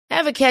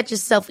Ever catch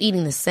yourself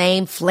eating the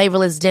same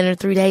flavorless dinner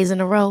 3 days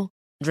in a row?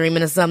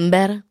 Dreaming of something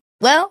better?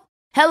 Well,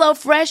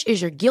 HelloFresh is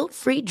your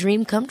guilt-free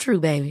dream come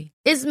true, baby.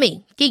 It's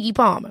me, Keke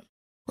Palmer.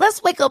 Let's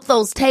wake up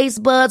those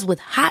taste buds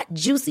with hot,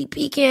 juicy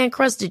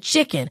pecan-crusted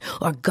chicken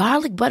or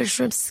garlic butter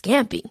shrimp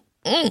scampi.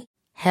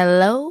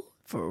 Hello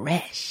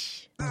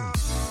Fresh.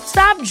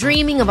 Stop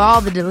dreaming of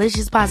all the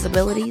delicious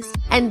possibilities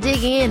and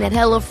dig in at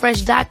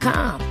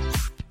HelloFresh.com.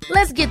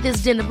 Let's get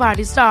this dinner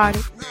party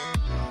started.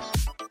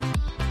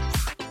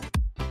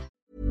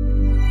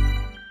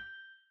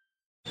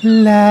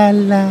 La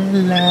la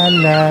la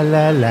la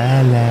la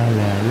la la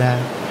la la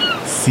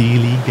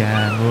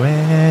Siligang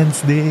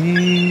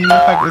Wednesday.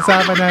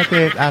 Pag-usapan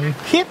natin ang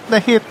hit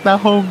na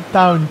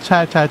hometown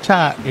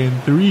cha-cha-cha in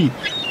 3,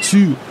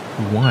 2,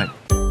 1.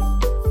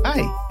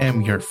 I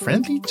am your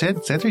friendly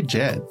Jed Center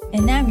Jed.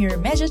 And I'm your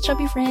medyo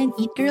chubby friend,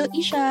 Eat Girl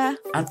Isha.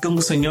 At kung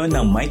gusto nyo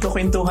ng may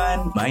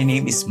kakwentuhan, my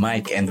name is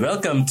Mike and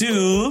welcome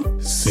to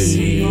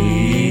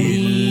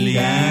Siligang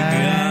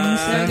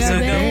sa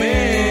Gabi,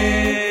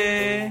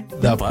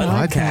 the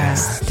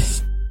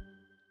podcast.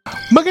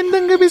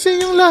 Magandang gabi sa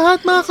inyong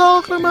lahat, mga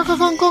kaokra, mga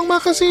kakangkong,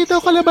 mga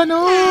kasito,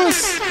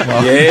 kalabanos.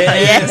 Wow.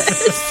 Yes!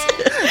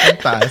 Ang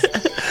taas.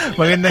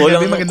 Magandang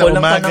gabi, magandang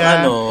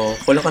umaga.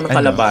 Kulang ka ng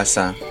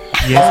kalabasa.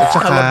 Yes, at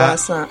saka...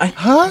 Kalabasa. Ay,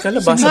 ha?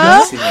 kalabasa ba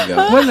sinigang?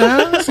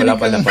 Wala. Wala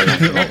pala.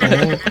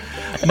 Oo.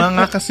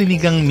 Mga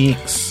kasinigang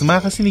mix,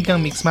 mga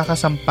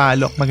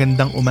kasampalok,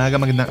 magandang umaga,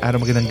 magandang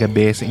araw, magandang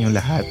gabi sa inyong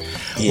lahat.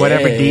 Yay.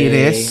 Whatever day it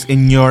is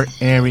in your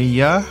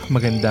area,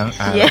 magandang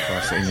araw po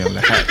sa inyong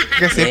lahat.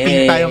 Kasi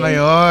pink tayo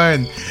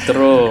ngayon.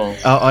 True.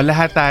 Oo,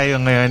 lahat tayo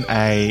ngayon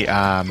ay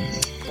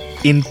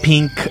in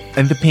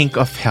the pink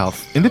of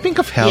health. In the pink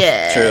of health.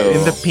 Yes. True.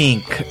 In the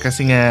pink.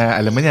 Kasi nga,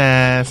 alam mo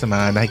na, sa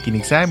mga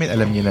nakikinig sa amin,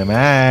 alam niyo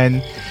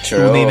naman.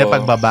 True. Tunay na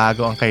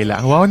pagbabago ang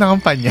kailangan. Wow, na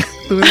kampanya.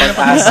 Tunay na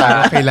pag-asa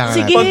ang kailangan.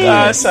 Sige.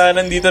 Pag-asa.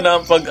 Nandito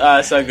na ang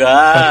pag-asa,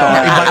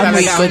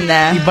 guys.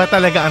 Iba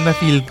talaga ang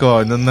na-feel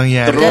ko nung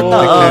nangyari True. ang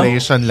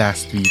declaration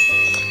last week.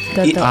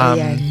 Totoo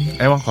yan.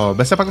 Ewan ko.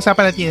 Basta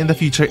pag-usapan natin in the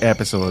future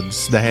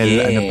episodes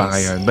dahil ano pa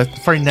ngayon. But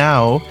for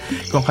now,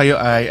 kung kayo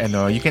ay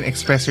you can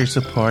express your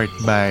support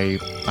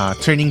by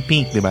turning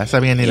pink, di ba?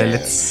 Sabi nga nila,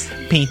 let's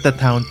paint the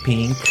town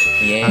pink.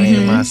 Yes. Ang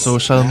inyong mga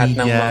social lahat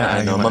media.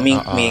 Lahat ng mga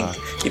mamink-mink.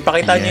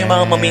 Ipakita nyo yung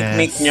mga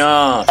mamink-mink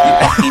nyo.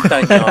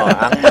 Ipakita nyo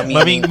ang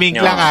mamink-mink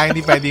nyo. Lang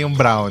hindi pwede yung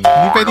brown.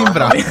 Hindi pwede yung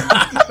brown.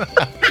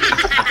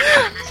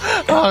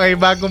 Okay,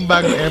 bagong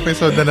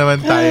episode na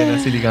naman tayo ng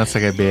Siligang sa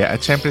Gabi.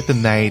 At syempre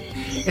tonight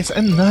is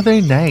another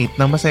night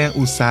ng masayang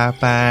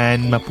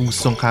usapan,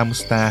 mapusong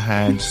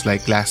kamustahan, just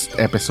like last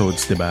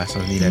episodes, diba?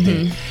 So, hindi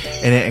natin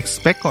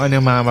expect kung ano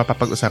yung mga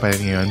mapapag-usapan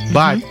natin ngayon.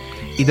 But,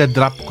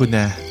 idadrop ko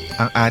na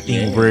ang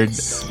ating word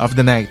of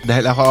the night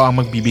dahil ako ang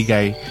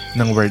magbibigay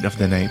ng word of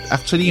the night.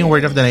 Actually, yung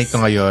word of the night ko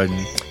ngayon,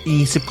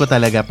 iisip ko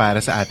talaga para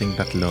sa ating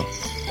tatlo.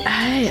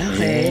 Ay,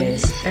 okay.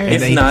 Yes.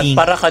 If not,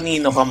 para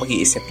kanino ka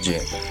mag-iisip,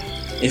 Jen?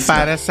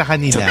 Para sa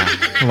kanila.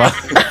 Wow.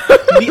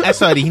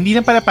 Hindi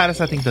lang para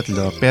sa ating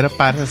tatlo, pero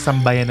para sa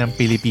sambayan ng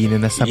Pilipino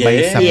na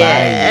sabay-sabay.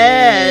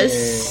 Yes.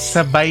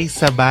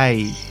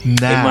 Sabay-sabay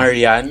na.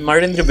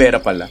 Marian Rivera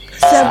pala.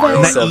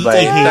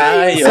 Sabay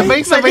tayo.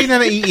 Sabay-sabay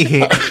na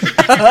naiihi.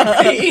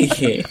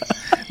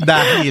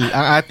 Dahil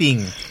ang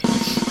ating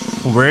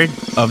word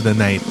of the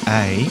night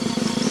ay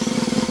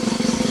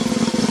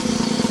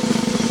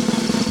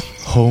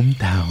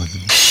hometown.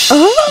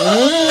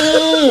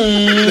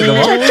 Tignan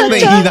mo?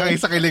 Naihina kayo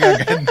sa kilig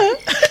agad.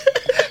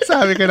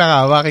 Sabi ko na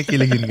nga,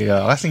 makikiligin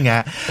kayo. Kasi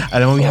nga,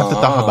 alam mo, we have to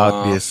talk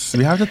about this.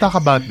 We have to talk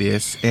about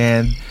this.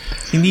 And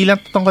hindi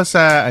lang tungkol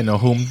sa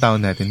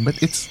hometown natin, but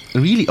it's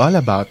really all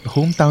about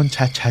hometown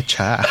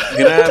cha-cha-cha.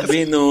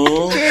 Grabe,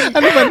 no?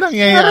 Ano ba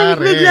nangyayari?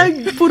 Parang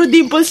puro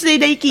dimples na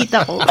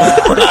nakikita ko.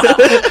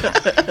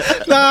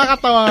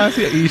 Nakakatawa nga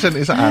si Asian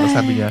isang araw.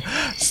 Sabi niya,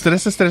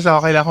 stress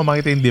ako. Kailangan ko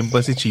makita yung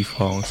dimples si Chief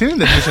Hong.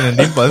 Sinundan ko siya ng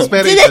dimples,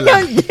 pero ito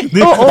lang.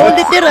 Oo,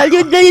 literal.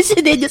 Yun na yung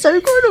sinedya.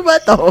 Sabi ko, ano ba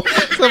to?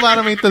 So,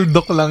 parang may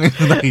tuldok lang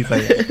yung nakita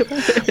niya.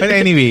 But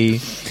anyway,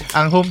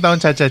 ang hometown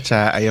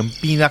cha-cha-cha ay ang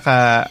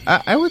pinaka,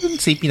 I wouldn't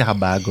say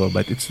pinakabago,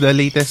 but it's the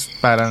latest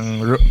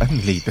parang,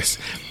 latest?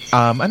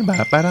 Ano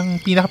ba? Parang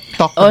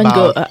pinaka-talked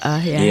about.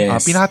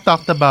 Yes.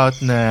 Pinaka-talked about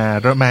na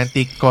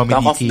romantic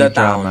comedy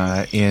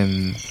K-drama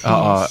in,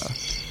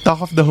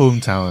 Talk of the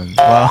hometown.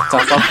 Wow.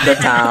 Talk of the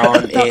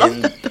town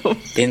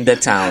in the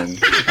town.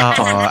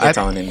 At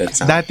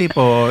dati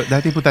po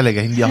talaga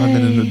hindi ako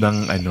nanonood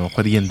ng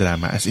Korean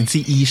drama. As in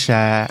si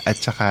Isha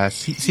at saka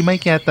si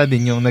Mike yata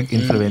din yung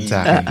nag-influence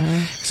sa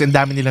akin. Kasi ang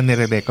dami nilang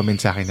nire-recommend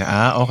sa akin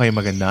na okay,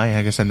 maganda.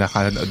 Hanggang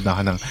nakanood na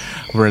ako ng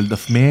World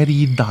of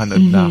Married,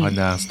 nakanood na ako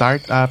ng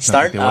Startup,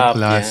 ng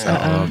Class,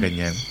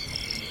 ganyan.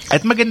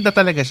 At maganda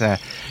talaga siya.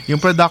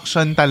 Yung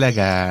production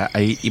talaga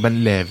ay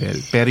ibang level.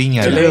 Pero yun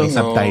nga lang, yung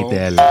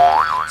subtitle.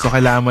 So,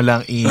 kailangan mo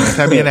lang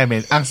sabi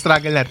namin, ang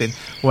struggle natin,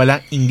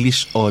 walang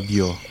English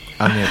audio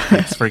ang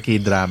Netflix for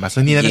K-drama.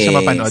 So, hindi natin siya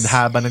mapanood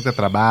habang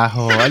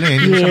nagtatrabaho. Alam mo,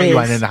 hindi siya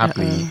maiwanan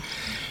nakaplay.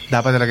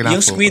 dapat talaga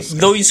yung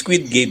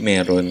Squid Game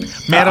meron.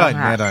 Meron.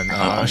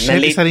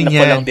 Na-late rin na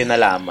ko lang din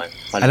nalaman.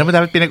 Alam mo,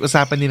 dapat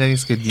pinag-usapan nila yung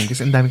Squid Game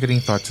kasi ang dami ko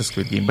rin thoughts sa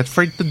Squid Game. But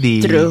for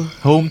today,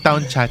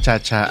 Hometown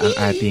Cha-Cha-Cha ang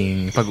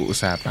ating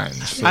pag-uusapan.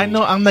 So,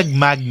 ano ang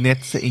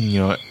nag-magnet sa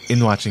inyo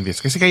in watching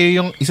this? Kasi kayo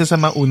yung isa sa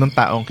mga unang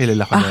taong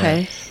kilala ko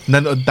na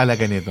nanood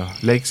talaga nito.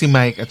 Like si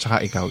Mike at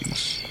saka ikaw,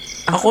 Ish.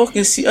 Ako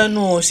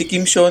si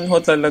Kim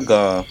Sean-ho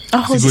talaga.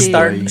 Ako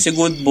si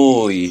Good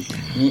Boy.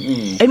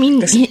 I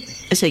mean, sige,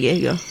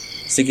 go.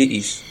 Sige,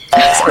 Ish.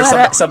 Or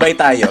sabay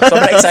tayo.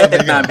 Sobrang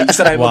excited namin.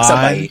 Gusto namin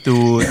magsabay. 1,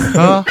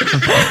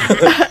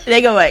 2,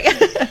 Lego Mike.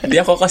 Hindi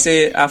ako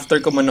kasi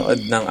after ko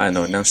manood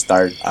ng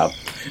startup,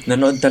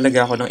 nanood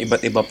talaga ako ng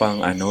iba't iba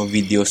pang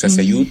videos sa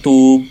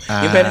YouTube.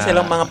 Yung pwede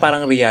silang mga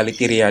parang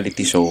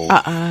reality show.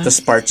 Tapos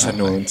parts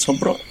nun.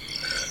 Sobrang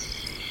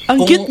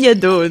ang cute niya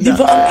doon. Di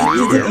ba ang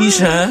cute niya,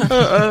 Isha?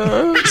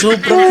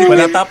 Sobrang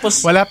cute.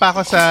 Tapos wala pa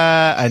ako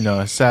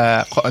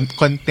sa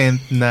content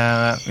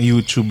na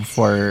YouTube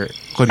for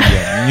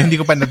Korean. Hindi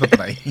ko pa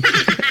natutry.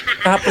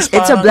 Tapos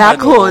it's a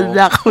black hole.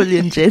 Black hole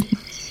yun, Jen.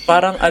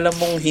 Parang alam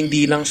mong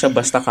hindi lang siya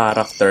basta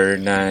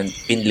character na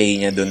pinlay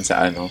niya dun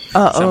sa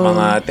sa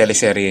mga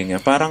teleserye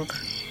niya. Parang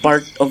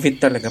part of it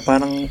talaga.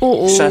 Parang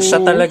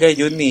siya talaga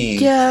yun eh.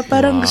 Kaya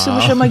parang gusto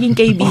mo siya maging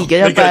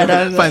kaibigan.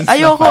 Parang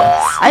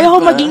ayoko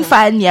maging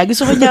fan niya.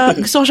 Gusto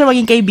ko siya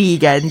maging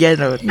kaibigan.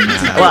 Ganon.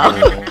 Wow.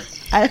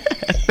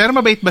 Pero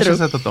mabait ba siya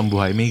sa totoong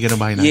buhay? May gano'n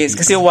ba kayo nakikita? Yes,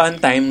 kasi one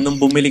time, nung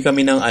bumili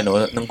kami ng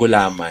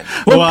gulaman.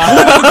 Wow!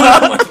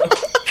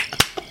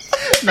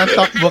 ng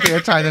tteokbokki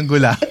at saka ng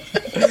gula.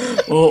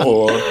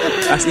 Oo.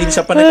 As in,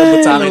 siya pa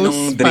nag-abot sa akin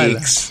ng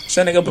drinks.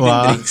 Siya nag-abot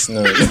yung drinks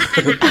nun.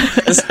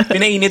 Tapos,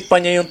 pinainit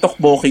pa niya yung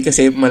tteokbokki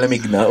kasi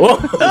malamig na. Oh!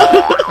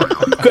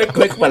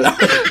 Quick pala.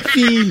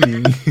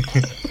 Feeling.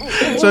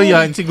 So,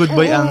 yan. Si Good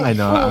Boy ang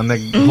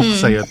nag-hook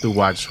sa'yo to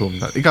watch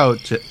Hometown. Ikaw,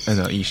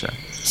 Isha?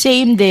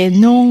 Same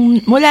din.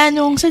 Mula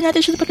nung, saan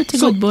natin siya napanood si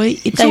Good Boy?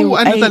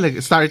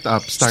 Talaga?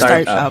 Startup.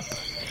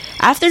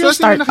 After nung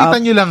startup. Nakita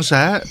nyo lang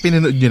siya?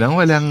 Pinanood nyo lang?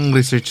 Walang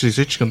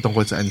research kung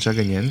tungkol saan siya,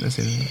 ganyan? As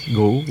in,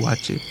 go,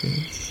 watch it.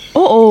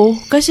 Oo.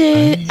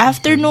 Kasi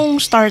after nung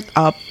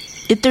startup,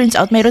 it turns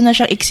out, mayroon na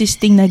siyang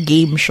existing na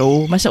game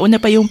show. Mas nauna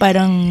pa yung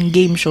parang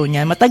game show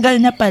niya. Matagal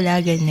na pala,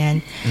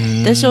 ganyan.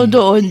 Tapos so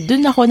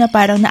doon ako na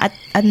parang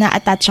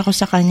na-attach ako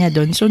sa kanya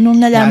doon. So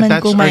nung nalaman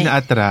ko may...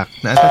 Na-attach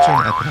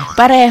or na-attract?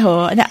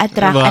 Pareho.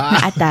 Na-attract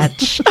at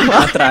na-attach.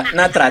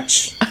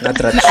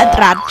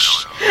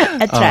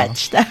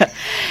 Na-attach.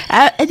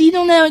 Di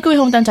nung nalaman ko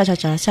yung Hometown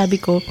Cha-Cha-Cha,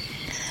 sabi ko,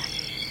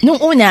 nung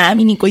una,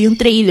 aminin ko, yung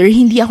trailer,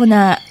 hindi ako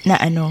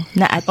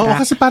na-attract. Oo,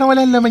 kasi parang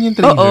wala naman yung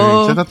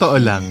trailer. Sa totoo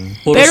lang.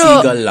 Puro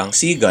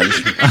seagull.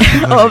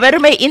 Oo,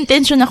 pero may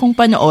intention akong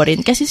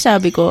panoorin kasi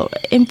sabi ko,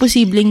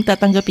 imposibleng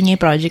tatanggapin niya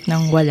yung project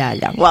ng wala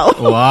lang.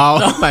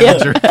 Wow.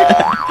 Manager.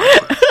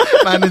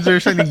 Manager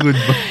siya ni Good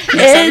Boy.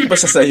 Nasabi ba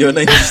siya sa'yo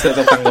na hindi siya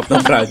tatanggap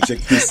ng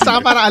project? Saka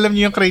para alam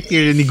niyo yung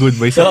criteria ni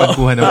Good Boy sa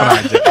pagkuha ng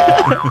project.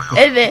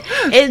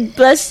 And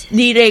plus,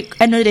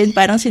 direct, rin,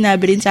 parang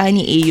sinabi rin sa akin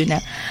ni Ayo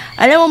na,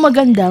 alam mo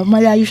maganda,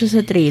 malayo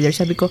siya sa trailer.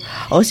 Sabi ko,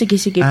 sige,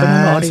 panonoorin ko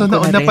na rin. So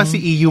nauna pa si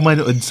Ayo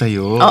manood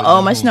sa'yo? Oo,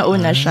 mas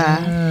nauna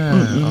siya.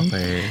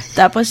 Okay.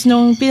 Tapos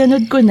nung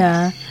pinanood ko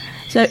na,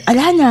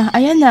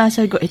 ayan na,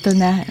 sabi ko, ito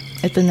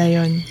na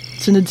yun.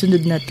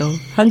 Sunod-sunod na to.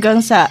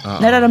 Hanggang sa,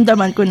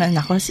 nararamdaman ko na,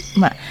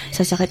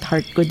 sasakit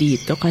heart ko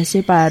dito.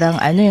 Kasi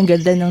parang, yung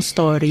ganda ng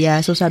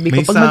storya. So sabi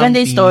ko, pag maganda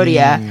yung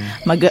storya,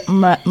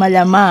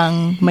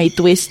 malamang may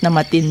twist na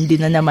matindi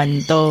na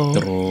naman to.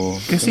 True.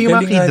 Kasi yung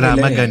mga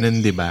drama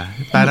ganun, di ba?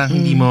 Parang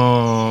hindi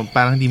mo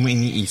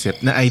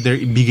iniisip na either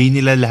ibigay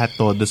nila lahat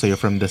todo sa'yo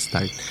from the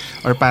start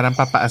or parang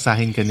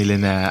papaasahin ka nila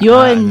na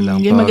yun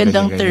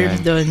magandang term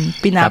doon.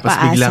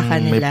 Pinapaasa ka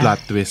nila. May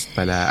plot twist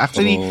pala.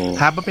 Actually,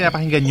 habang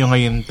pinapakinggan nyo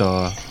ngayon to,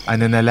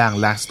 na lang,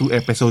 last 2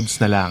 episodes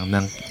na lang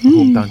ng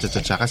Hometown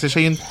Cha-Cha-Cha. Kasi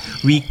siya yung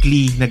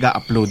weekly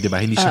nag-upload, di ba?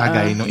 Hindi siya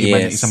kagaya ng iba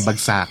na isang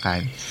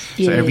bagsakan.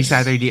 So, every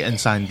Saturday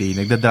and Sunday,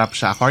 nagda-drop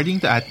siya.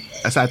 According to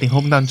sa ating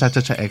Hometown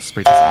Cha-Cha-Cha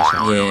experts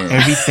siya.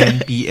 Every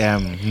 10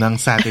 p.m. ng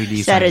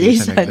Saturday siya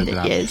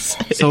nagda-drop. Yes.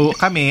 So,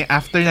 kami,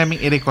 after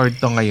namin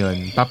i-record to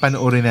ngayon,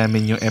 papanoorin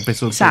namin yung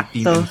episode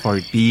 13 and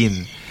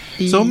 14.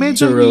 So,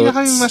 medyo hindi na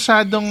kami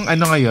masyadong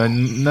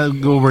ngayon,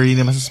 nag-worry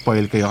na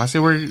mas-spoil kayo kasi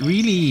we're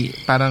really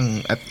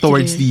parang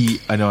towards the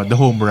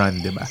home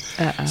run, diba?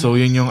 So,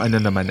 yun yung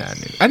naman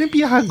namin. Anong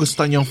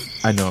pinaka-gusto nyong,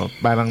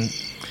 parang,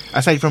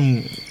 aside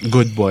from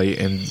Good Boy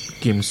and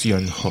Kim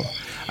Seon-ho,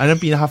 anong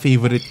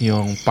pinaka-favorite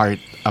nyong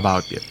part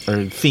about it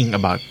or thing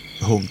about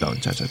Hometown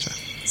Cha-Cha-Cha?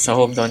 Sa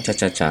Hometown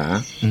Cha-Cha-Cha?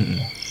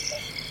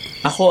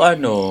 Ako,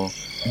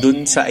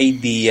 dun sa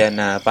idea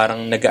na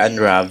parang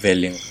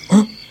nag-unravel yung,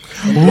 wow!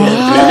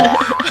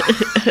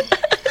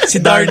 Si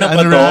Darna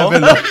pa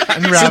to?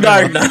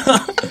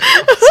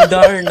 Si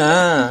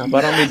Darna.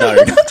 Parang may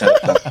Darna.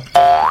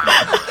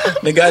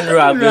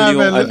 Nag-unravel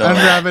yung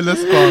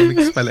Unravelous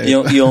comics pala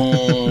ito.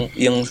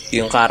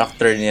 yung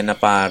character niya na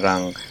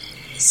parang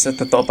sa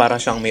totoo para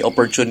siyang may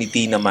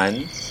opportunity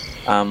naman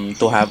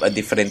to have a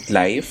different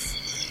life.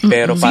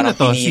 Pero parang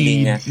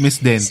pinili niya. Miss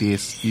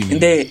Dentist?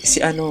 Hindi,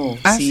 si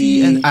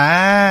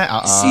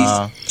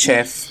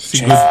Chef.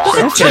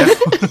 Chef.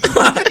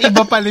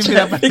 Iba pala yung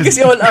pinapanood. Kasi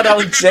all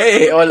around siya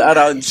eh. All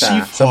around siya.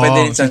 Chief so, pwede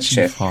rin Hong, siyang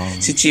chef.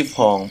 Si Chief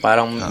Hong,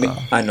 parang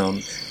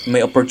may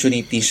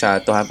opportunity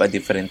siya to have a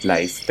different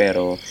life.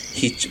 Pero,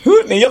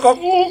 naiyak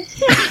ako.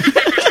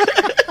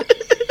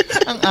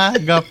 Ang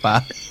aga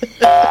pa.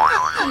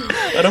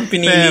 Parang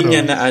pinili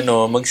niya na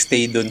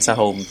magstay doon sa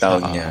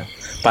hometown niya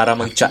para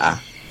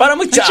magtsaa.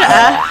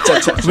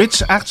 Which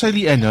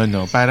actually,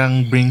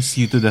 parang brings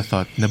you to the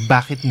thought na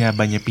bakit nga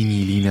ba niya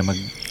pinili na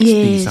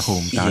mag-stay sa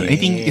hometown. Yes. I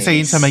think isa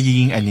yun sa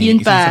magiging,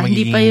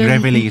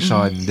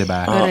 revelation,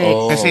 diba?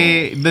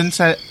 Kasi dun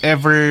sa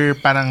ever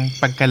parang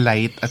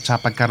pagka-light at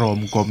sa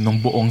pagka-romcom ng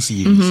buong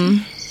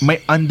series, may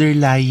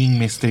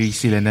underlying mystery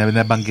sila na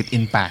nabanggit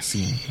in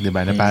passing, 'di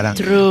ba? Na parang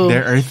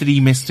there are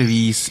 3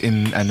 mysteries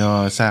in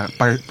sa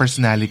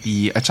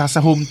personality at saka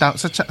sa hometown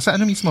sa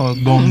mismo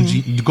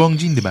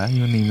Gongjin, 'di ba?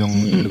 Yung name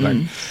ng lugar.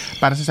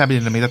 Para sasabi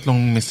nila may 3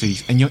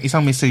 mysteries. And yung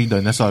isang mystery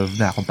doon na solve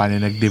na kung paano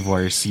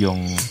nag-divorce yung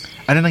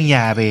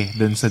nangyari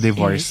doon sa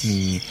divorce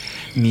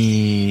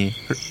ni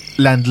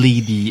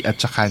landlady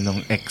at saka nung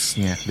ex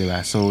niya, 'di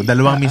ba? So 2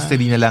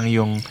 mystery na lang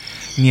yung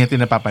niya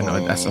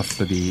napapanood as of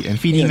today. And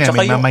feeling na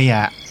may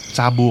mamaya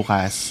tsaka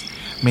bukas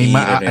may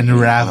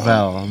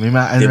ma-unravel. May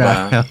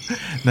ma-unravel.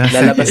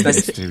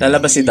 Diba?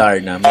 Lalabas si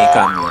Darna. May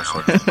cameo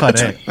siya.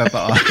 Correct.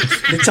 Totoo.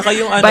 At saka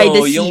yung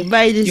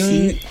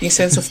yung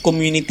sense of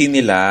community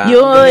nila.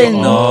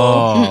 Yun.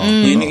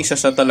 Yun yung isa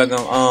sa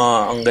talagang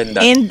ang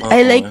ganda. And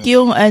I like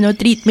yung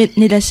treatment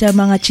nila sa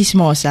mga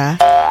chismosa.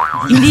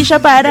 Hindi siya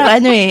parang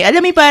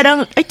alam mo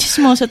parang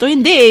chismosa to.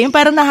 Hindi yung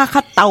parang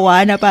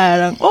nakakatawa na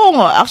parang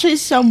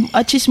actually a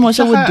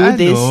chismosa would do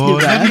this, di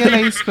ba?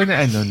 Na-realize ko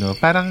na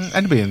parang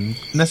ba yun,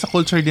 nasa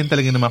culture din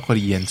talaga ng mga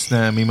Koreans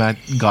na may mga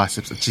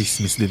gossips at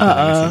chismis din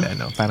talaga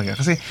sila, parang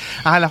kasi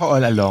akala ko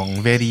all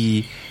along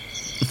very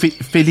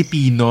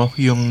Filipino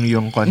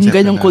yung concept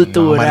ganong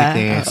kultura.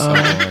 Marites,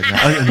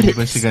 ano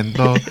ba si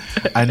ganito?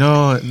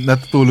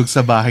 Natutulog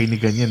sa bahay ni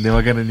ganyan, di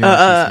ba? Ganun yung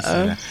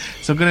sila.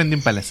 So, ganun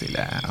din pala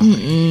sila.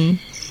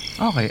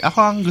 Okay. Ako,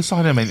 ang gusto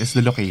ko naman is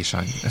the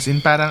location. As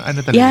in, parang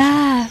talaga.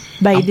 Yeah,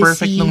 by ang the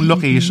perfect sea. nung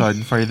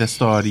location for the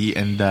story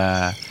and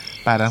the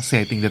parang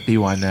setting that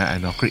they wanna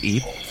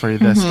create for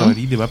the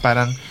story, di ba?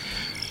 Parang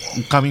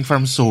coming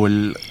from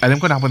Seoul, alam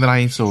ko nakapunta na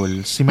kayo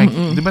Seoul. Si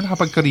Mike, di ba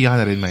nakapag-Korea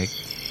ka na rin,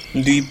 Mike?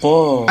 Hindi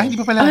po. Hindi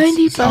pa pala.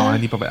 Hindi pa.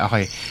 Hindi pa pala.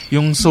 Okay.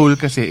 Yung Seoul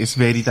kasi is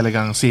very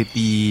talagang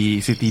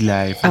city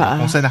life.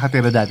 Kung saan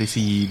nakatira dati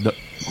si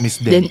Miss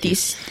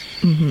Dentist.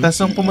 Tapos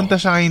nung pumunta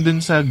siya ngayon dun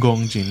sa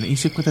Gongjin,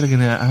 naisip ko talaga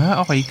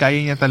na, okay,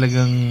 kaya niya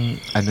talagang,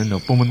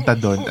 pumunta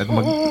dun at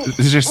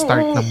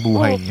mag-start ng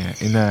buhay niya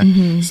in a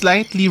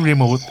slightly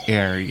remote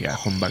area,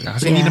 kumbaga.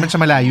 Kasi hindi naman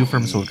siya malayo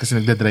from Seoul kasi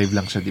nagda-drive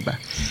lang siya, di ba?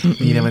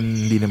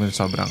 Hindi naman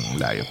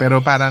sobrang layo. Pero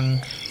parang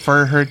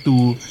for her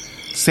to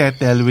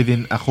settle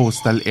within a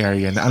coastal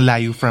area na ang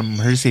layo from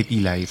her city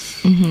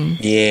life.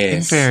 Yes.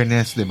 In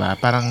fairness, di ba?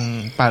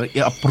 Parang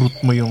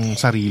i-uproot mo yung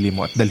sarili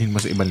mo at dalhin mo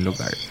sa ibang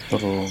lugar.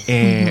 True.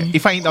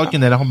 I-find out nyo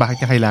na lang kung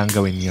bakit niya kailangan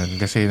gawin yun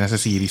kasi nasa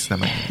series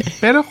naman.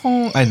 Pero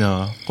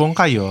kung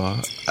kayo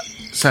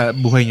sa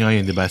buhay nyo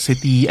ngayon, di ba?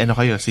 City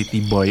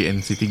boy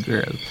and city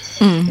girl.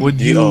 Would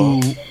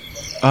you...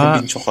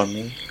 Probinsyo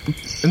kami.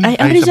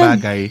 Ay, sa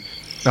bagay.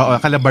 Oo,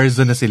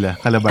 Calabarzon na sila.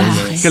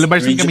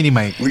 Calabarzon kami ni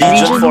Mike.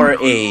 Region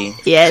 4A.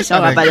 Yes,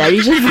 pala.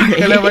 Region 4A.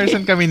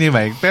 Calabarzon kami ni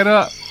Mike.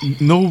 Pero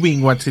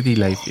knowing what city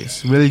life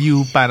is, will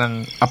you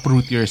parang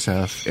uproot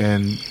yourself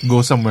and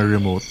go somewhere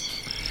remote?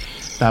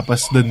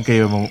 Tapos doon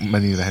kayo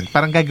manirahan.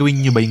 Parang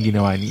gagawin nyo ba yung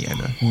ginawa ni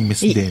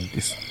Miss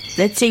Dentist?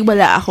 Let's say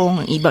wala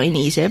akong ibang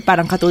iniisip.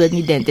 Parang katulad ni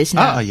Dentist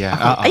na.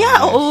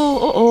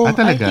 Oo.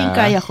 Talaga? I think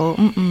kaya ko.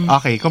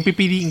 Okay, kung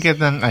pipiliin ka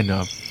ng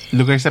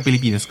lugar sa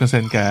Pilipinas kung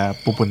saan ka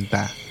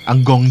pupunta,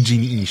 ang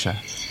Gongjin Isha.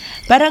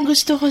 Parang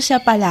gusto ko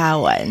sa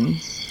Palawan.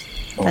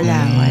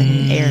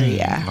 Palawan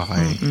area.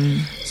 Okay.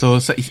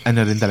 So, sa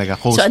rin talaga,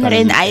 coastal so,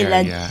 rin,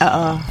 island.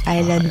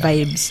 Island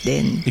vibes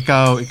din.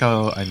 Ikaw,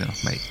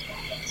 Mike?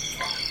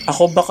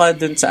 Ako baka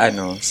dun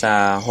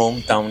sa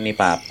hometown ni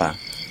Papa,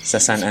 sa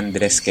San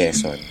Andres,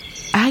 Quezon.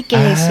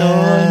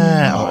 Quezon.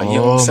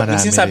 Yung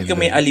sinasabi ko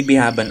may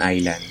Alibihaban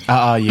Island.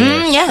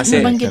 Yes.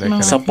 Kasi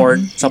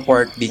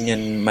support din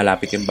yun,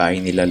 malapit yung bahay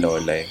nila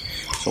Lola eh.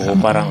 So,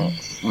 parang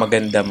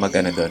maganda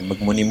doon.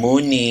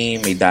 Magmuni-muni,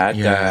 may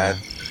dagat. Yeah.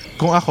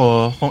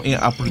 Kung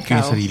i-uproot ko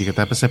yung sarili ko,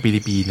 tapos sa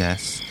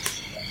Pilipinas,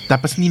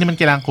 tapos hindi naman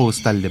kailangan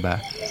coastal, diba?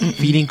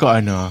 Feeling ko,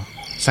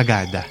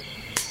 Sagada.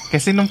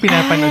 Kasi nung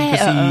pinapanood ko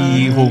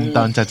si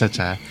Hometown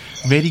Cha-Cha-Cha,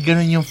 very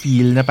ganun yung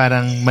feel na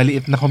parang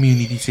maliit na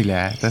community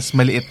sila, tapos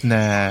maliit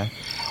na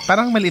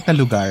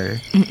lugar,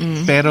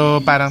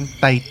 pero parang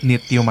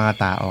tight-knit yung mga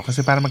tao.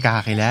 Kasi parang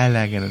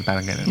magkakakilala, ganun,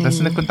 parang ganun. Tapos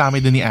nagpunta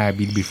kami doon ni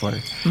Abby before.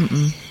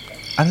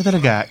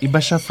 Talaga,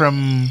 iba siya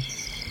from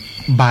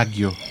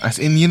Baguio. As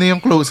in, yun na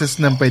yung closest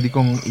na pwede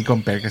kong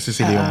i-compare kasi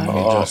sila yung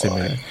medyo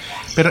similar.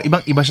 Pero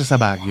ibang-iba siya sa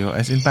Baguio.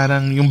 As in,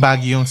 parang yung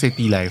Baguio yung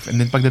city life. And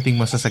then pagdating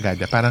mo sa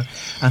Sagada, parang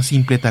ang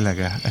simple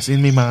talaga. As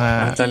in, may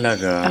mga...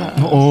 talaga?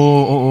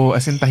 Oo.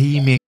 As in,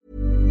 tahimik.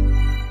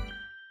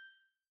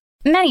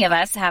 Many of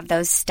us have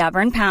those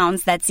stubborn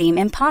pounds that seem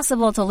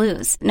impossible to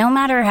lose, no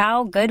matter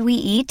how good we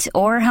eat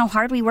or how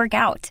hard we work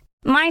out.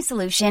 My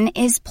solution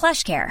is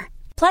PlushCare.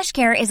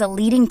 PlushCare is a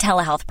leading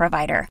telehealth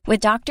provider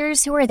with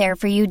doctors who are there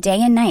for you day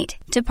and night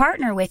to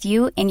partner with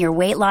you in your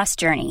weight loss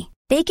journey.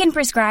 They can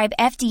prescribe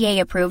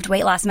FDA-approved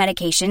weight loss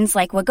medications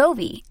like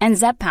Wegovy and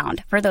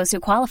Zepbound for those who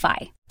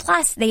qualify.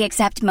 Plus, they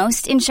accept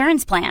most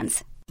insurance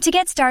plans. To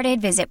get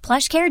started, visit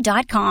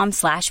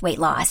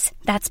plushcare.com/weightloss.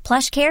 That's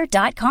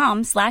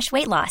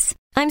plushcare.com/weightloss.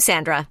 I'm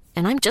Sandra,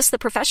 and I'm just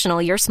the professional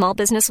your small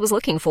business was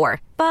looking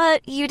for.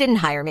 But you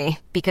didn't hire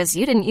me because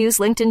you didn't use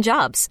LinkedIn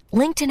Jobs.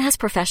 LinkedIn has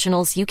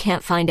professionals you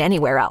can't find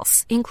anywhere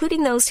else,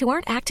 including those who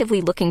aren't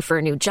actively looking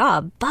for a new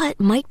job, but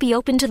might be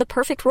open to the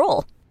perfect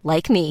role,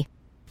 like me.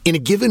 In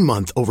a given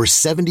month, over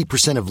 70%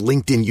 of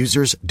LinkedIn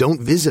users don't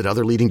visit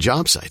other leading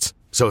job sites.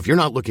 So if you're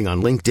not looking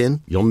on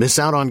LinkedIn, you'll miss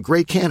out on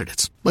great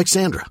candidates like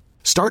Sandra.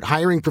 Start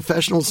hiring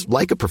professionals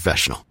like a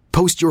professional.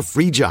 Post your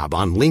free job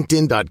on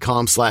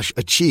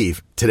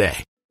linkedin.com/achieve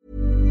today.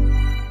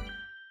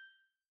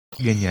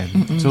 Ganyan.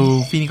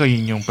 So, feeling ko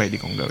yun yung pwede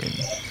kong gawin.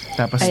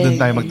 Tapos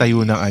doon tayo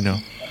magtayo ng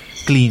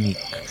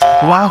clinic.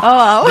 Wow! Oh,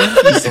 wow.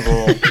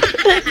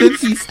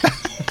 Dentista.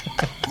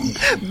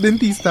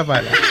 Dentista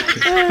pala.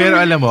 Pero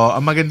alam mo,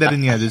 ang maganda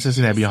rin nga dun sa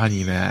sinabi ko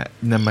kanina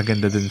na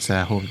maganda dun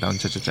sa hometown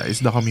cha-cha-cha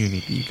is the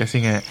community. Kasi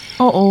nga,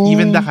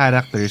 even the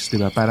characters,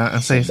 diba? Parang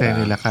ang saya-saya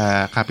nila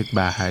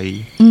kapitbahay.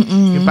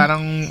 Yung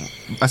parang,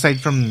 aside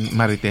from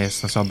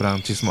Marites, na sobrang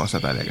chismosa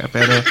talaga.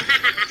 Pero,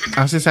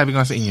 ang sinasabi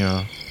ko sa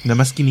inyo, na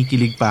mas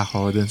kinikilig pa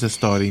ako dun sa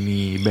story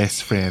ni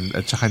best friend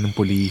at saka ng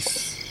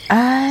police.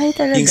 Ay,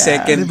 talaga. Yung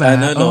second,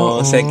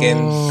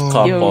 second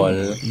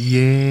couple.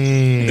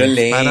 Yes.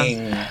 Galing. Parang,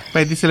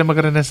 pwede sila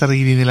magkaroon ng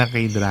sarili nilang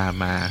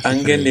k-drama.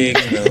 Ang galing,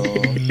 no?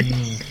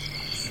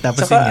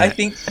 Tapos saka, I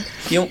think,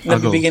 yung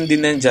nabibigyan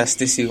din ng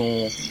justice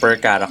yung per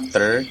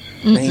character,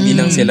 na hindi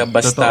lang sila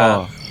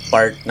basta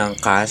part ng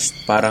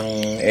cast, parang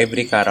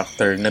every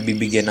character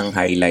nabibigyan ng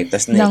highlight,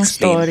 tas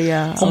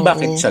na-explain kung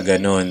bakit siya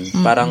ganun.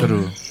 Parang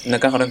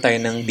nagkakaroon tayo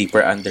ng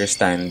deeper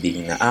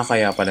understanding na,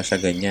 kaya pala siya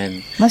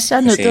ganyan. Mas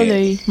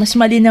tuloy, mas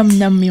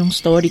malinamnam yung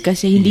story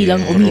kasi hindi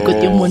lang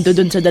umikot yung mundo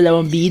dun sa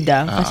dalawang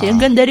bida. Kasi ang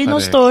ganda rin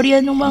ng story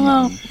ng mga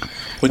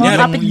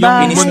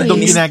yung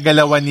mundong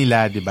ginagalawan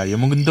nila, di ba?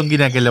 Yung mundong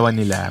ginagalawan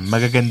nila,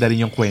 magaganda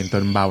rin yung kwento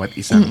ng bawat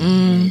isang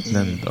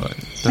nandun.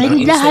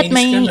 Ay, lahat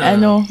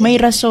may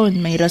rason.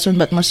 May rason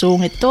ba't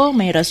masungit to?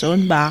 May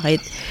rason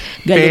bakit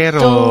galit to?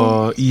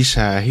 Pero,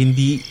 Isha,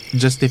 hindi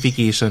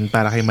justification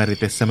para kay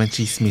Marites na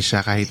manchismis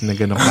siya kahit na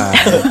gano'n ka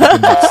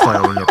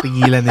story niya.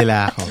 Tigilan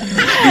nila ako.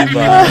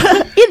 Diba?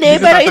 Hindi,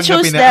 pero it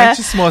shows na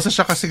chismosa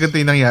siya kasi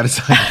ganito yung nangyari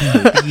sa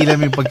kanya. Tigilan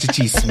mo yung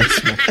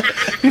pagchichismis mo.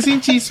 Kasi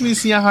yung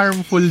chismis niya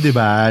harmful, di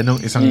ba?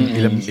 Nung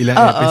ilang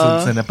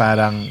episodes na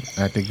parang,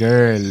 ate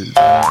girl.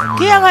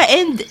 Kaya nga,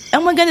 and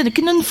ang maganda,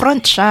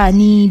 kinonfront siya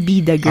ni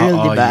Bida Girl,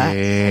 di ba?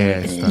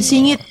 Yes.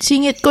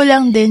 Singit ko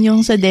lang din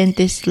yung sa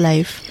dentist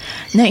life.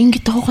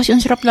 Nainggit ako kasi ang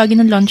sarap lagi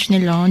ng lunch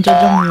nila. Ang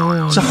jajang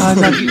yun. Tsaka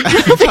lagi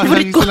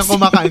silang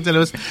kumakain sa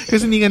labas.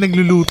 Kasi hindi nga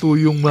nagluluto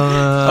yung mga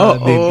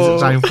dentist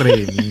sa yung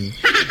Frenny.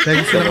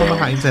 Lagi silang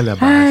kumakain sa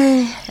labas.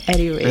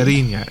 Anyway. Pero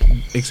yun nga,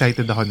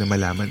 excited ako na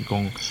malaman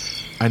kung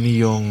ano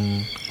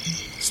yung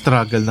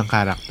struggle ng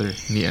character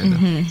ni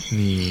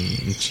ni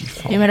Chief.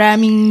 Yung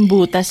maraming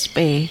butas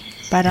pa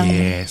Parang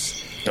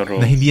yes.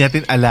 Na hindi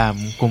natin alam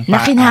kung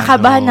paano.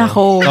 Kinakabahan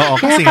ako. Oo,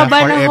 kasi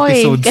kinakabahan ako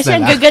Kasi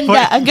ang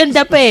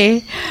ganda pa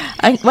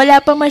wala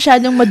pa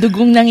masyadong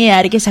madugong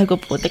nangyayari kasi ako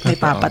putik may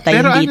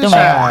papatayin dito.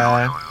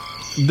 Pero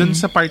dun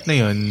sa part na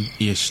yun,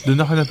 dun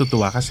ako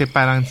natutuwa kasi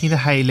parang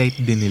hina-highlight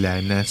din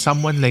nila na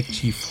someone like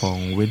Chief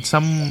Hong with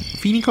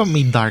feeling ko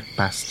may dark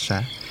past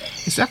siya,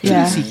 is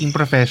actually seeking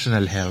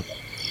professional help.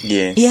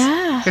 Yes.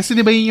 Yeah. Kasi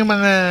di ba yun yung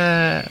mga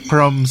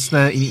crumbs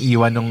na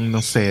iniiwan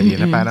nung serye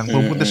na parang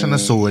pupunta siya na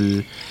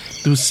Seoul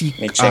to seek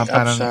may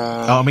check-up siya.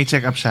 May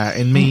check-up siya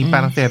and may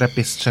parang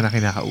therapist siya na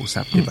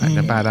kinakausap, di ba?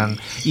 Na parang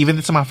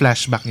even sa mga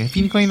flashback niya,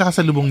 feeling ko yung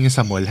nakasalubong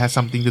niya sa mall has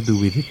something to do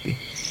with it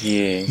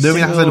Yes. Doon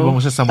yung nakasalubong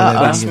mo siya sa mall.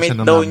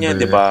 Classmate daw niya,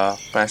 di ba?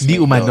 Di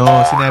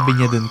umano. Sinabi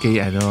niya doon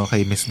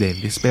kay Miss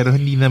Dentis, pero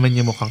hindi naman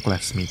niya mukhang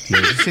classmate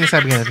yun.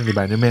 Sinasabi nga natin, di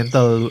ba, na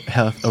Mental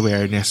Health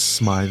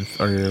Awareness Month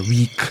or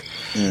Week,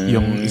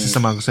 yung isa sa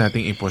mga gusto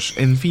nating i-push.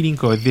 And feeling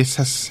ko, this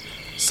has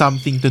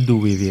something to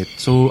do with it.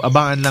 So,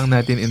 abangan lang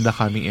natin in the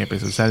coming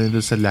episodes, lalo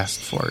doon sa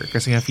last 4.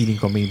 Kasi nga feeling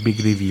ko may big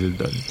reveal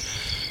doon.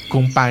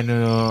 Kung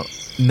paano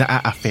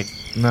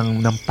na-affect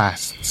ng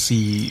past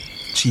si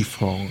Chief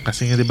Hong.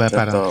 Kasi nga diba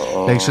parang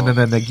lagi siya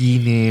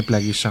nananaginip,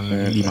 lagi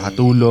siyang hindi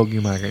makatulog,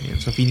 yung mga ganyan.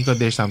 So, feeling ko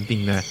there's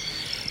something na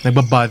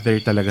nagbabother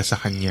talaga sa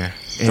kanya.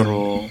 And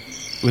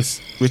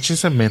which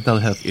is a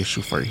mental health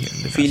issue for him.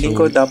 Diba? Feeling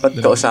ko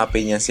dapat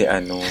kausapin niya si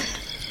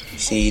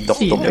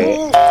Dr. Pe.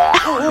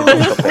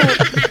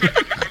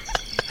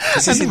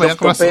 Kasi ano si ba yung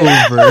Dr. Pe,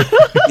 crossover?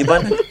 di ba,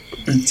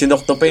 si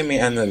Dr. Pe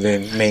may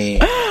may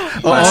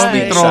past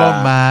din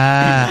trauma.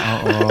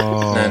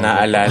 Na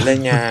naalala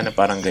niya, na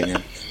parang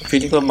ganyan.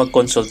 Feeling ko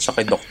mag-consult siya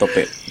kay Dr.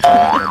 Pe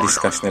para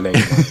na-discuss nila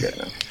yung mga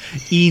gano'n.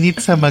 Init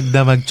sa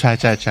Magda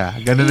mag-cha-cha-cha.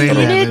 Ganun na yun.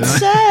 Init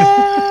sa...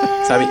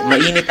 Sabi,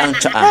 mainit ang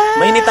tsaa.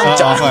 Mainit ang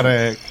tsaa. Oo,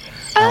 correct.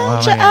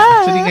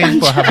 Actually, ngayon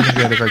po, habang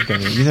nag-record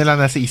kami, yun na lang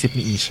nasa isip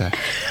ni Isha.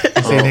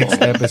 Kasi next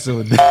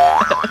episode.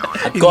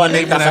 At kung ano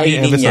yung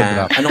kakainin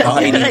niya, anong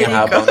kakainin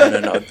niya habang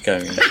nanonood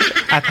kami.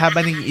 At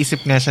habang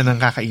nag-iisip nga siya ng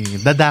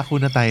kakainin, dadako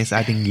na tayo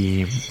sa ating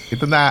game.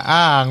 Ito na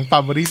ang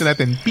paborito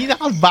natin,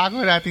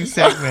 pinakabago nating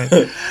segment.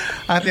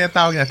 At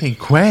tinatawag natin,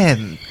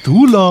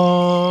 Kwentulong!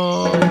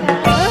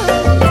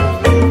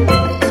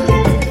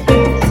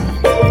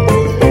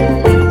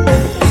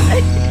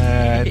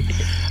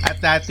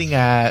 Dati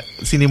nga,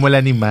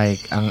 sinimula ni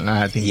Mike ang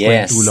ating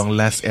Kwentulong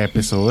last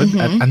episode.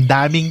 At ang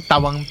daming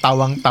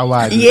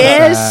tawang-tawang-tawa.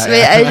 Yes,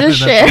 may I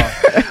just share.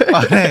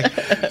 Correct.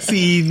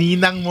 Si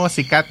Ninang mo,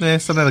 si Kat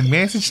Nuestro na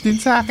nag-message din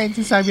sa akin.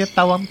 Sinasabi at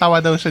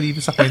tawang-tawa daw siya dito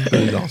sa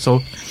Kwentulong.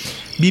 So,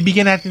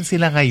 bibigyan natin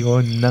sila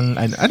ngayon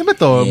ng ano ba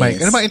to,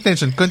 Mike? Ano ba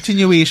intention?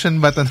 Continuation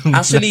ba to?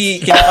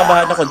 Actually,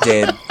 kinakabahan ako,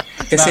 Jed.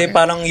 Kasi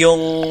parang yung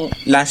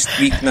last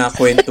week na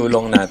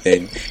Kwentulong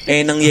natin,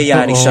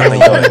 nangyayari siya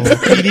ngayon.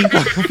 Feeling ko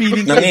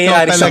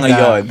nangyayari siya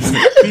ngayon.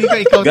 Feeling ko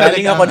ikaw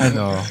galing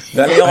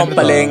akong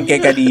palengke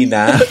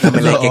kanina,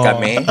 palengke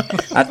kami,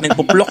 at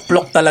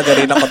nagpuplok-plok talaga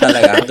rin ako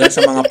talaga hanggang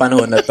sa mga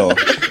panahon na to.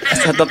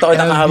 Sa totoo,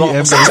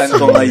 nakahawak ko sa chan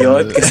ko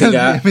ngayon kasi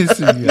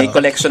may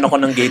collection ako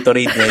ng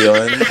Gatorade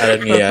ngayon. Alam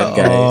niyo yan,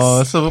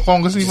 guys. So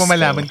kung gusto niyo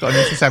malaman kung ano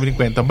yung sinasabi ng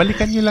kwento,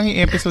 balikan niyo lang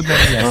yung episode na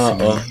niya.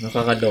 Oo,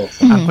 nakakaloko.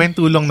 Ang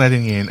Kwentulong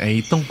natin ngayon ay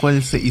tungkol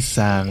sa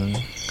isang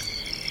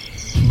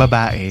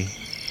babae.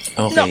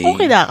 Okay. Naku,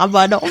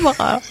 kinakabahan ako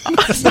baka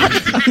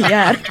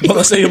mangyari.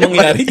 Baka sa'yo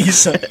mangyari,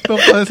 Isa.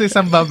 Tungkol sa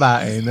isang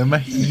babae na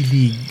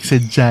mahilig sa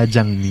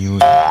Jajangmyeon.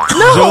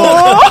 No!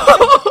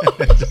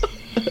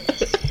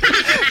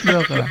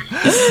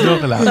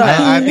 Joke lang.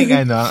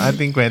 Ang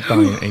ating kwento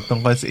ngayon ay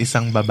tungkol sa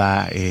isang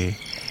babae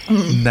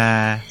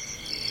na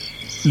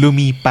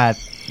lumipat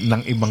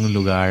ng ibang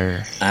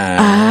lugar.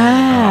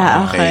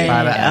 Okay.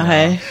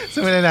 Okay.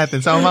 Simulan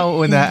natin. So, ang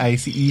mauuna ay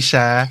si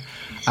Isha,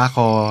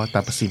 ako,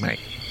 tapos si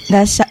Mike.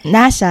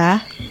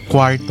 Nasa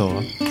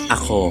kwarto.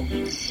 Ako.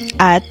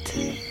 At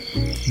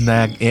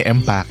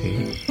nag-e-empake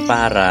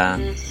para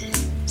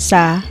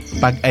sa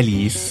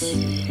pag-alis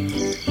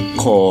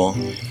ko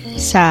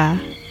sa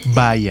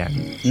bayan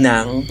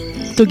ng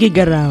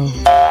Tugigaraw.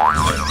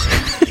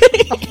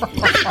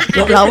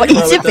 Wala akong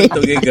maisip eh.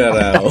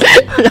 Tugigaraw.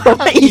 Wala akong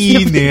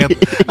maisip. Init.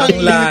 Ang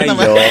layo.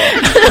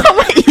 Wala akong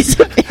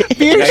maisip eh.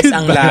 Guys,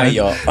 ang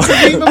layo.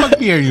 Sabihin mo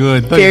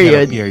mag-period.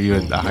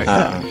 Period. Okay.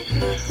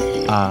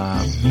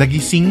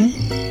 Nagising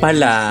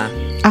pala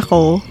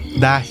ako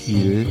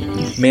dahil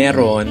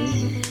meron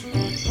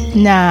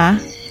na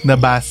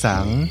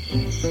nabasang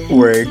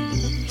word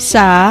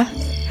sa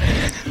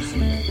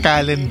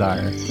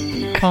calendar.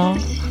 Huh?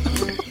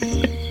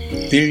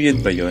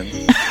 Period ba yun?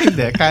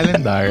 Hindi,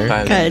 calendar.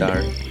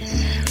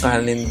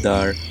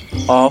 Calendar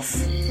of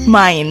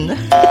mine.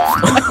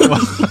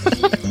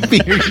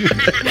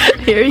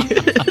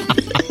 Period.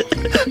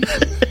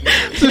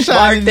 So,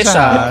 Maarte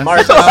siya.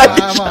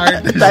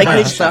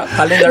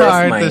 Calendar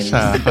of mine.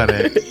 Siya,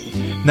 correct.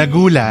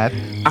 Nagulat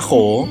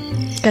ako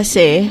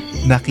kasi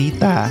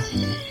nakita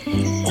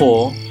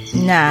ko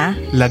na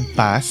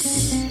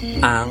lagpas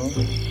ang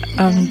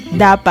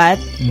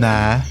dapat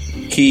na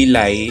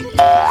kilay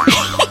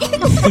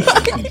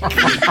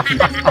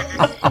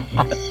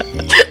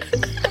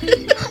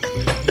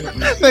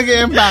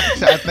nag-e-empake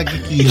siya at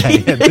nagkikilay.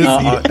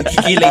 Oo,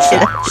 nagkikilay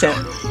siya.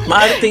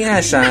 Maarte nga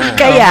siya.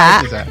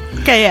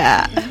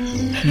 Kaya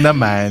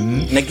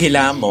naman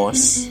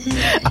naghilamos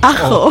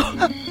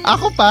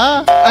ako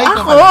pa. Ay,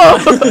 ako.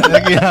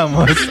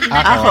 Naghilamos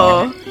ako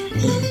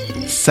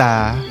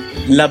sa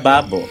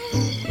lababo.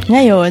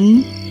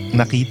 Ngayon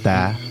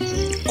nakita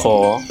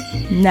ko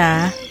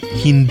na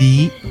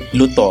hindi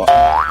luto.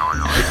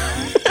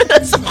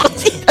 Sa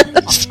kusina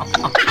na siya.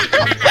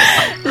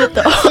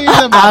 Luto.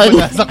 Ang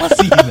sa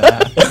kusina.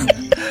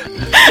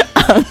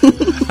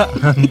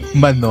 Ang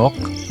manok.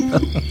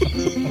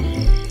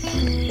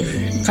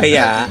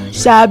 Kaya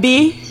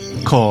sabi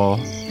ko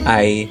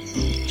ay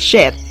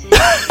shit.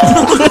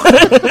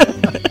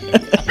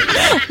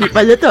 Di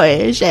pa luto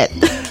eh. Shit.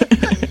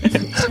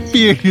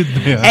 Period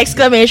na yun.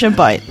 Exclamation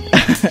point.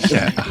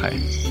 Shit. Okay.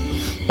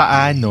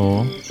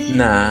 Paano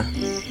na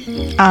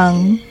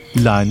ang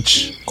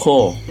lunch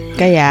ko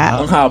kaya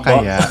ang hapa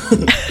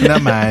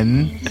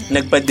naman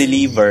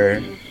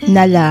nagpa-deliver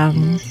na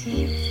lang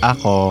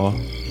ako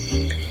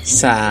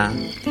sa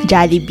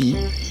Jollibee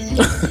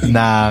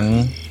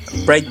ng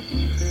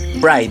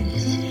Pride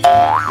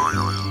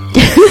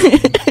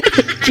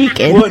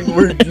chicken. One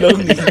word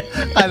lang.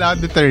 Kala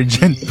ko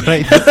detergent.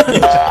 Pride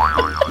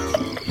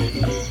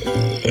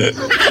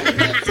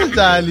sa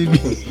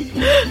Jollibee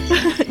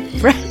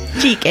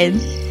chicken.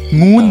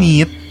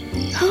 Ngunit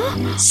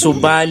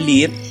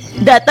Subalit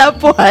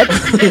datapot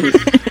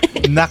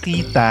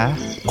nakita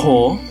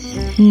ko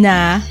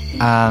na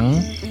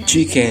ang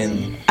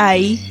chicken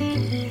ay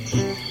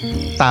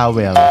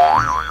towel.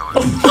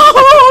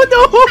 Oh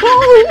no!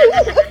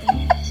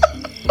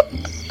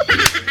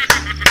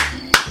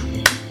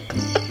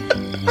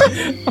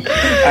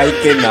 I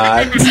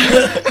cannot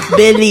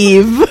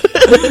believe.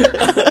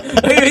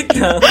 Wait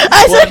lang.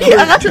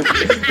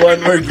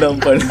 One word lang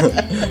pala.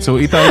 So,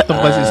 ito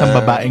tungkol sa isang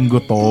babaeng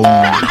gutom.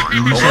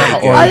 Hindi siya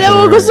naka-order. Alam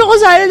mo, gusto ko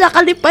sana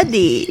nakalipad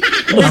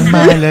Ang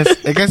malas.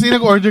 Kasi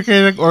nag-order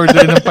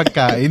ng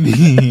pagkain.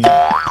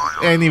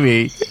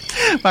 Anyway,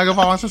 bago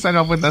pa ako sa saan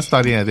mapunta ang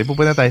story natin,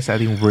 pupunta tayo sa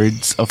ating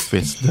words of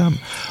wisdom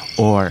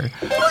or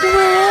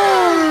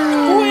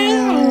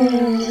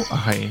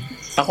okay.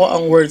 Ako,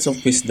 ang words of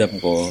wisdom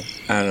ko,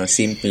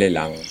 simple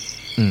lang.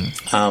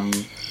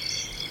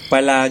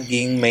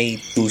 Palaging may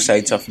two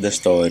sides of the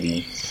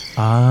story.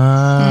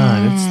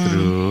 That's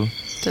true.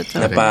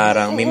 Na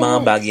parang may mga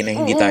bagay na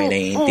hindi tayo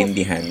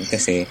naiintindihan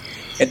kasi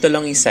ito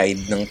lang yung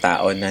side ng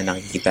tao na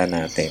nakikita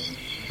natin.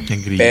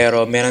 Agree.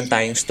 Pero meron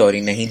tayong story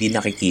na hindi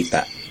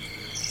nakikita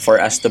for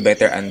us to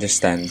better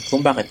understand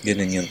kung bakit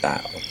ganun yung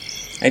tao.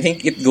 I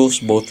think it goes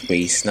both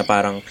ways na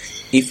parang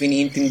if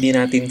iniintindi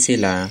natin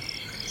sila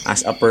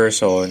as a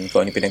person,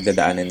 kung ano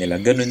pinagdadaanan nila,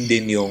 ganun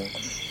din yung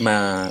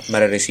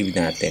ma-receive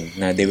natin,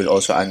 na they will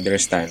also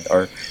understand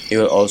or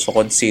they will also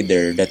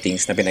consider the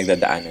things na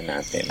pinagdadaanan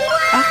natin.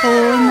 Ako,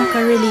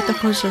 nakarelate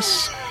ako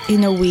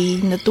in a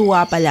way,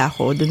 natuwa pala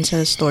ako dun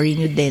sa story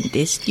ni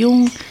dentist.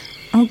 Yung,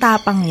 ang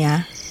tapang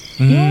niya.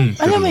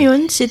 Alam mo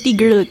yun, city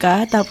girl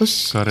ka,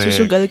 tapos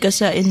susugal ka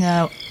sa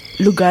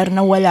lugar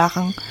na wala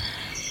kang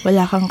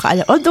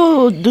kaalam.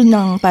 Although, dun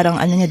ng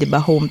parang niya, diba,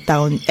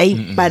 hometown. Ay,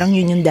 parang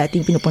yun yung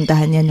dating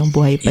pinupuntahan niya nung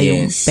buhay pa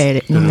yung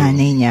nung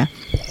nanay niya.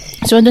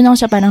 So, doon ako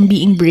sa parang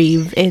being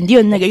brave. And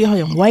yun, nag-ayoko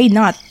yung, why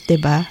not?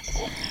 Diba?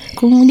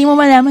 Kung hindi mo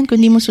malaman, kung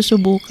hindi mo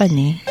susubukan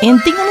And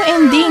tingnan mo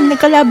ending,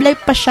 nagka-love life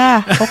pa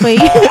siya. Okay?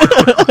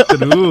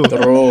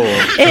 True.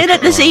 And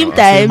at the same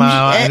time,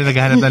 mga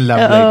naghahanap ng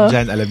love life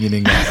dyan, alam niyo na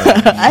nga.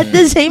 At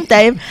the same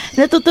time,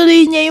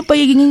 natutuloy niya yung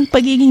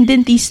pagiging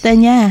dentista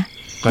niya.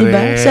 Correct.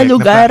 Diba? Sa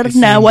lugar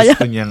na wala.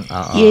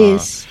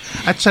 Yes.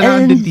 At siya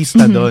lang ang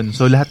dentista doon.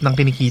 So, lahat ng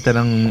kinikita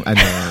ng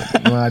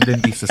mga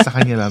dentista, sa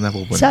kanya lang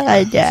napupunta. Sa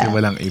kanya. Kasi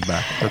walang iba.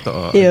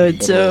 Totoo. Yun.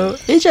 So,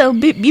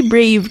 be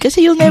brave.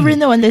 Kasi you'll never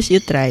know unless you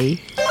try.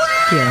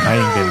 Yeah. Ay,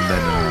 ang ganda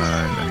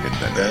nun. Ang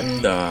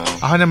ganda.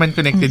 Ako naman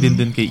connected din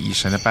dun kay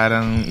Isha na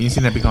parang, yung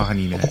sinabi ko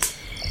kanina,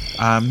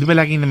 di ba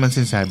laging naman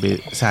sinasabi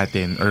sa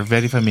atin, or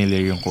very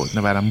familiar yung quote, na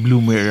parang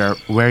bloom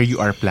where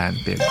you are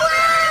planted.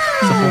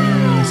 So,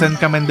 kung saan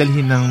ka man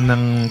dalhin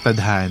ng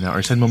tadhana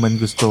or saan mo man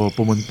gusto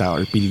pumunta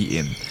or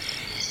piliin,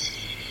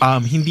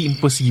 hindi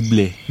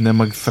imposible na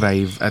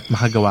mag-thrive at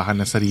makagawa ka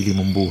ng sarili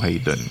mong buhay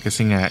doon.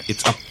 Kasi nga,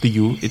 it's up to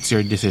you. It's your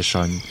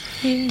decision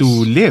to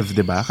live,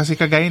 diba? Kasi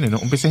kagaya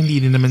nung umpisa,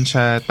 hindi din naman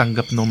siya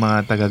tanggap ng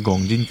mga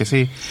taga-Gongjin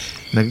kasi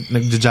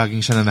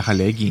nagja-jogging siya na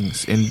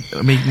naka-leggings. And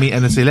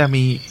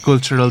may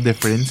cultural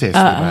differences,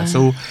 diba?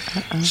 So,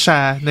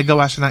 siya,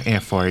 nagawa siya ng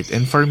effort.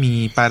 And for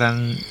me,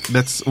 parang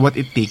that's what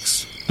it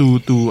takes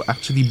to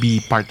actually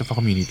be part of a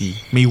community.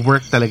 May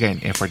work talaga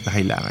and effort na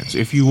kailangan. So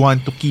if you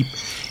want to keep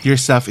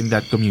yourself in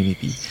that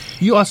community,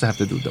 you also have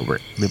to do the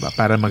work, diba?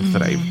 Para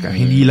mag-thrive ka.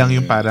 Hindi lang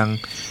yung parang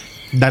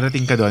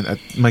darating ka doon at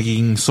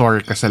magiging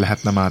sore ka sa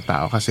lahat ng mga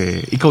tao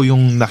kasi ikaw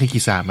yung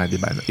nakikisama,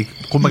 diba?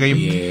 Kumbaga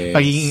yung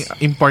pagiging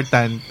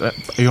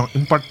yung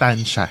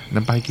importansya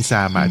ng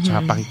pakikisama at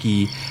saka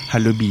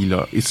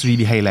pakikihalubilo is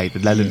really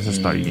highlighted, lalo na sa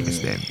story ni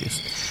Miss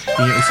Dentist.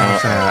 Yung isang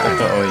sa...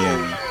 Totoo yan.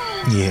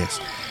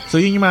 Yes. So,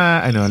 yun yung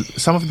mga,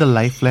 some of the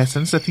life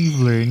lessons that we've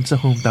learned sa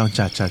Hometown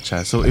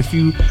Cha-Cha-Cha. So, if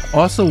you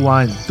also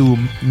want to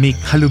make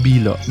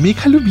halubilo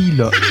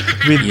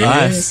with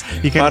us.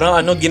 Parang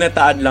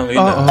ginataan lang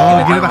yun.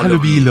 Ginataan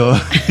halubilo.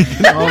 You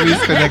can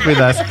always connect with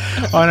us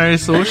on our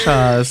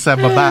socials. Sa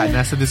baba,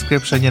 nasa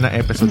description niya ng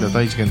episode na to.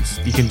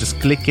 You can just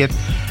click it.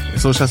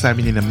 Socials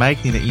namin ni na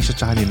Mike, ni na Isha,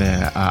 tsaka ni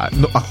na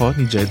ako,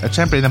 ni Jed, at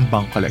syempre ng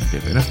Bang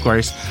Collective. And of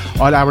course,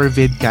 all our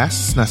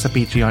vidcasts nasa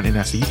Patreon and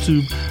nasa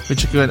YouTube,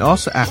 which you can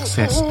also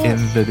access in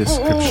the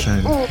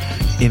description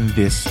in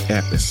this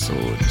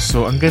episode.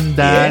 So, ang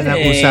ganda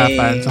ng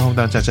usapan sa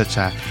Hometown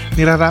Cha-Cha-Cha.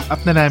 Nira-wrap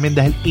up na namin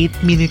dahil 8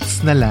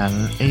 minutes na lang.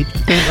 10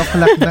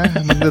 o'clock na.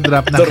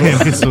 Magdadrop na ang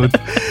episode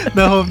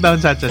ng Hometown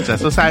Cha-Cha-Cha.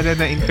 So, sana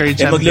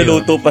na-encourage namin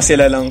magluluto pa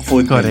sila ng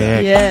food.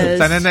 Correct. Yes.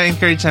 Sana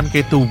na-encourage namin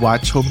kayo to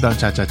watch Hometown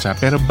Cha-Cha-Cha.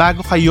 Pero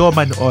bago kayo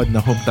manood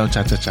na Hometown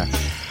Cha-Cha-Cha,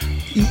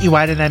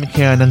 iiwanan namin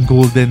kayo ng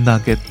golden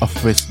nugget of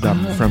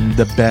wisdom from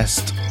the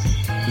best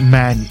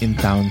man in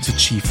town, si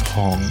Chief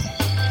Hong.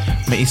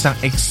 May isang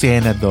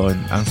eksena doon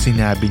ang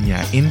sinabi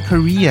niya in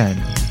Korean,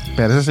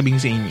 pero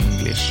sasabihin sa inyo in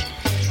English.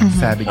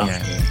 Sabi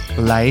niya,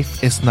 life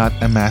is not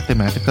a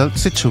mathematical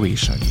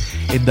situation.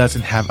 It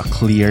doesn't have a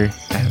clear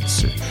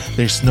answer.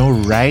 There's no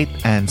right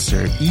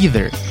answer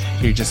either.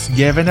 You're just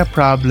given a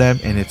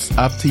problem and it's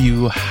up to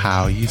you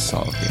how you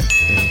solve it.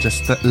 And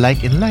just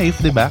like in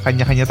life, diba?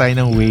 Kanya-kanya tayo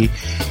ng way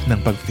ng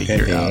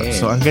pag-figure out.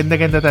 So, ang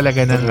ganda-ganda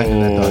talaga ng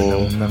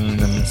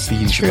ng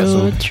series.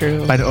 True.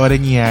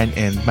 Panoorin niyo yan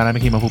and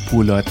marami kayong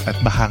mapupulot at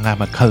baka nga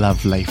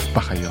magka-love life pa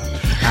kayo.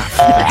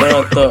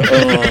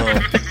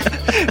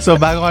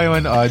 So, bago kayo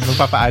manood,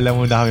 magpapaalam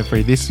muna kami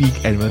for this week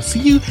and we'll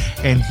see you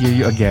and hear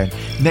you again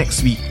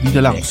next week.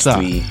 Dito lang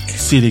sa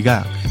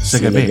Siligang sa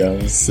Gabi,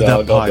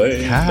 the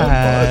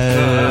podcast.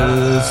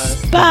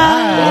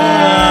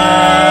 Bye!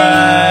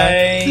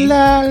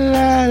 La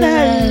la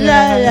la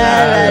la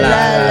la la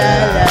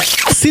la.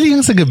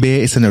 Siligang sa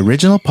Gabi is an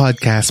original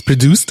podcast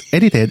produced,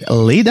 edited,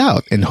 laid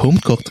out, and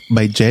home-cooked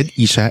by Jed,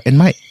 Isha, and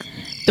Mike.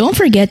 Don't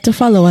forget to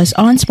follow us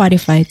on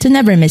Spotify to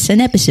never miss an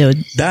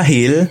episode.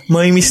 Dahil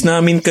may miss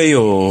namin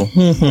kayo.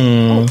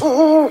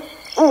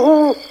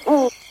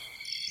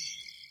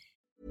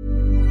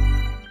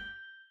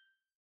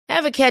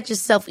 Ever catch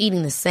yourself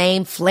eating the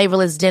same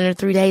flavorless dinner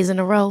 3 days in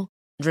a row?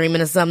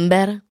 Dreaming of something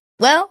better?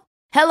 Well,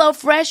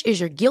 HelloFresh is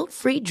your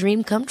guilt-free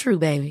dream come true,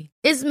 baby.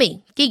 It's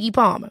me, Keke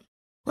Palmer.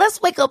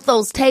 Let's wake up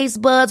those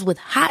taste buds with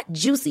hot,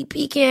 juicy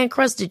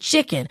pecan-crusted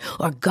chicken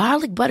or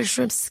garlic butter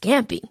shrimp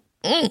scampi.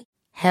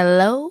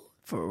 Hello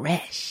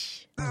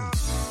Fresh.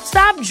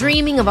 Stop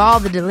dreaming of all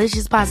the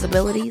delicious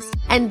possibilities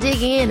and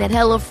dig in at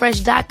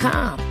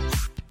HelloFresh.com.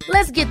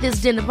 Let's get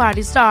this dinner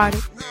party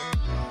started.